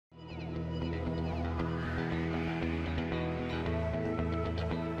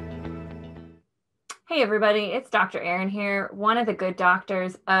Hey everybody, it's Dr. Erin here, one of the good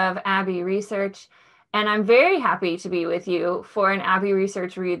doctors of Abbey Research, and I'm very happy to be with you for an Abbey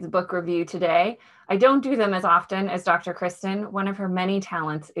Research Reads book review today. I don't do them as often as Dr. Kristen. One of her many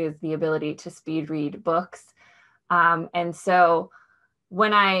talents is the ability to speed read books. And so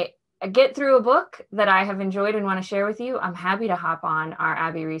when I get through a book that I have enjoyed and want to share with you, I'm happy to hop on our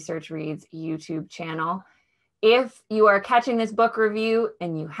Abbey Research Reads YouTube channel. If you are catching this book review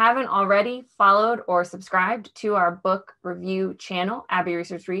and you haven't already followed or subscribed to our book review channel, Abbey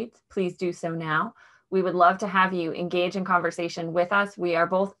Research Reads, please do so now. We would love to have you engage in conversation with us. We are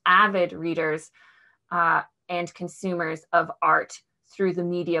both avid readers and consumers of art through the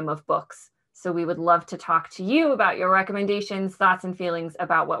medium of books. So we would love to talk to you about your recommendations, thoughts, and feelings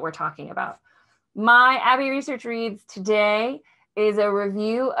about what we're talking about. My Abbey Research Reads today is a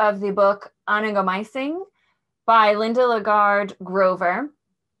review of the book Onigamiising by Linda LeGarde Grover.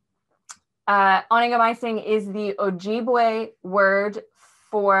 Onigamiising is the Ojibwe word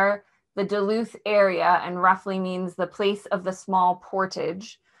for the Duluth area and roughly means the place of the small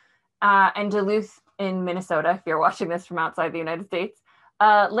portage. And Duluth in Minnesota, if you're watching this from outside the United States.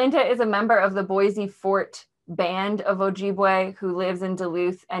 Linda is a member of the Bois Forte band of Ojibwe who lives in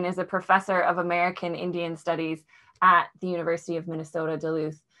Duluth and is a professor of American Indian Studies at the University of Minnesota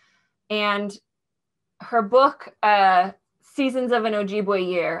Duluth. And her book, Seasons of an Ojibwe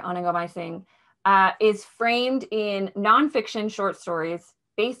Year, Onigamiising, is framed in nonfiction short stories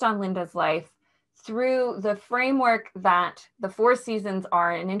based on Linda's life through the framework that the four seasons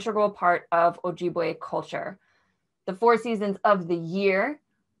are an integral part of Ojibwe culture. The four seasons of the year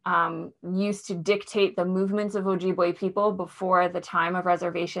used to dictate the movements of Ojibwe people before the time of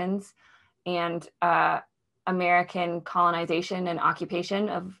reservations and American colonization and occupation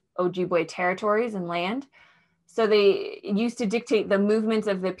of Ojibwe territories and land. So they used to dictate the movements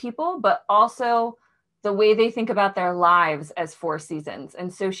of the people, but also the way they think about their lives as four seasons.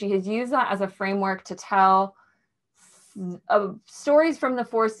 And so she has used that as a framework to tell stories from the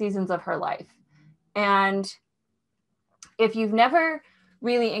four seasons of her life. And if you've never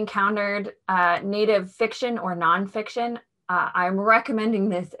really encountered Native fiction or nonfiction, I'm recommending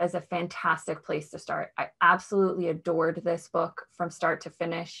this as a fantastic place to start. I absolutely adored this book from start to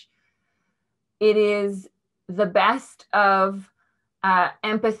finish. It is the best of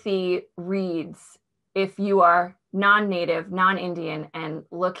empathy reads if you are non-Native, non-Indian, and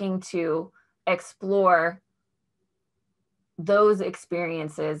looking to explore those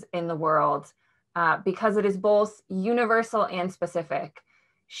experiences in the world because it is both universal and specific.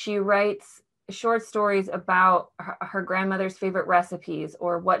 She writes short stories about her grandmother's favorite recipes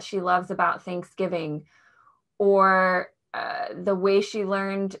or what she loves about Thanksgiving or the way she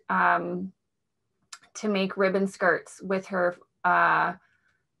learned to make ribbon skirts with her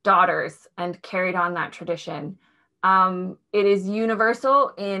daughters and carried on that tradition. It is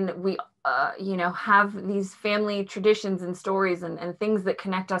universal in we have these family traditions and stories and things that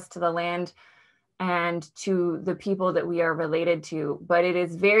connect us to the land and to the people that we are related to. But it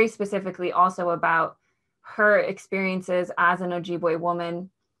is very specifically also about her experiences as an Ojibwe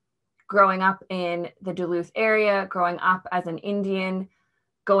woman, growing up in the Duluth area, growing up as an Indian,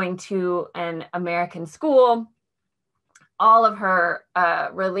 going to an American school, all of her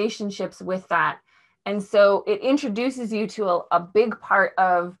relationships with that. And so it introduces you to a big part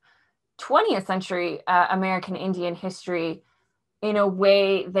of 20th century American Indian history in a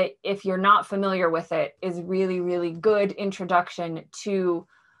way that, if you're not familiar with it, is really, really good introduction to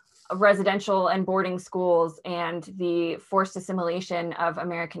residential and boarding schools and the forced assimilation of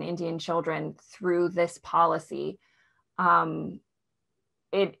American Indian children through this policy.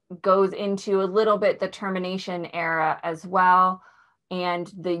 It goes into a little bit the termination era as well, and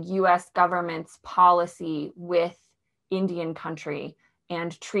the US government's policy with Indian country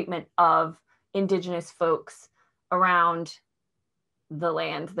and treatment of Indigenous folks around the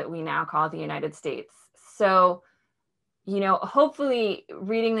land that we now call the United States. So, hopefully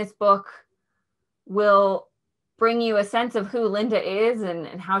reading this book will bring you a sense of who Linda is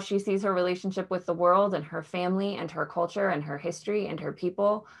and how she sees her relationship with the world and her family and her culture and her history and her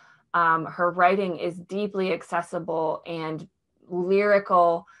people. Her writing is deeply accessible and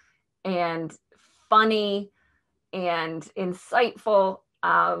lyrical and funny and insightful.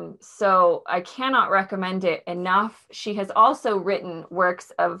 So I cannot recommend it enough. She has also written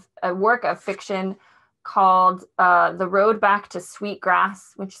a work of fiction called The Road Back to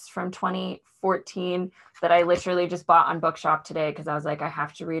Sweetgrass, which is from 2014, that I literally just bought on Bookshop today because I was like, I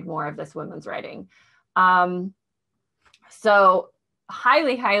have to read more of this woman's writing. So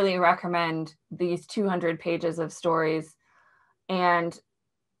highly, highly recommend these 200 pages of stories. And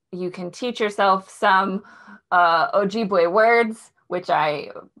you can teach yourself some Ojibwe words, which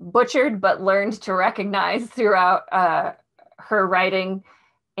I butchered but learned to recognize throughout her writing,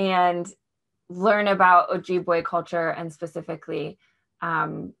 and learn about Ojibwe culture and specifically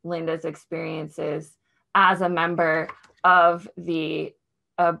Linda's experiences as a member of the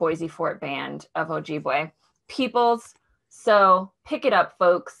Boise Fort Band of Ojibwe peoples. So pick it up,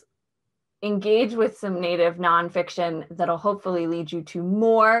 folks. Engage with some Native nonfiction that'll hopefully lead you to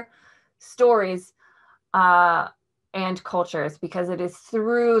more stories and cultures, because it is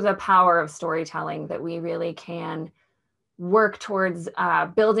through the power of storytelling that we really can work towards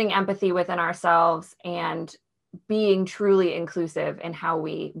building empathy within ourselves and being truly inclusive in how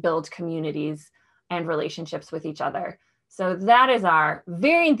we build communities and relationships with each other. So that is our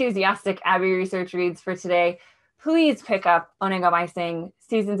very enthusiastic Abbey Research Reads for today. Please pick up Onigamiising,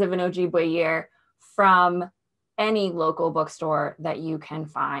 Seasons of an Ojibwe Year from any local bookstore that you can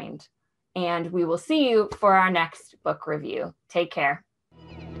find. And we will see you for our next book review. Take care.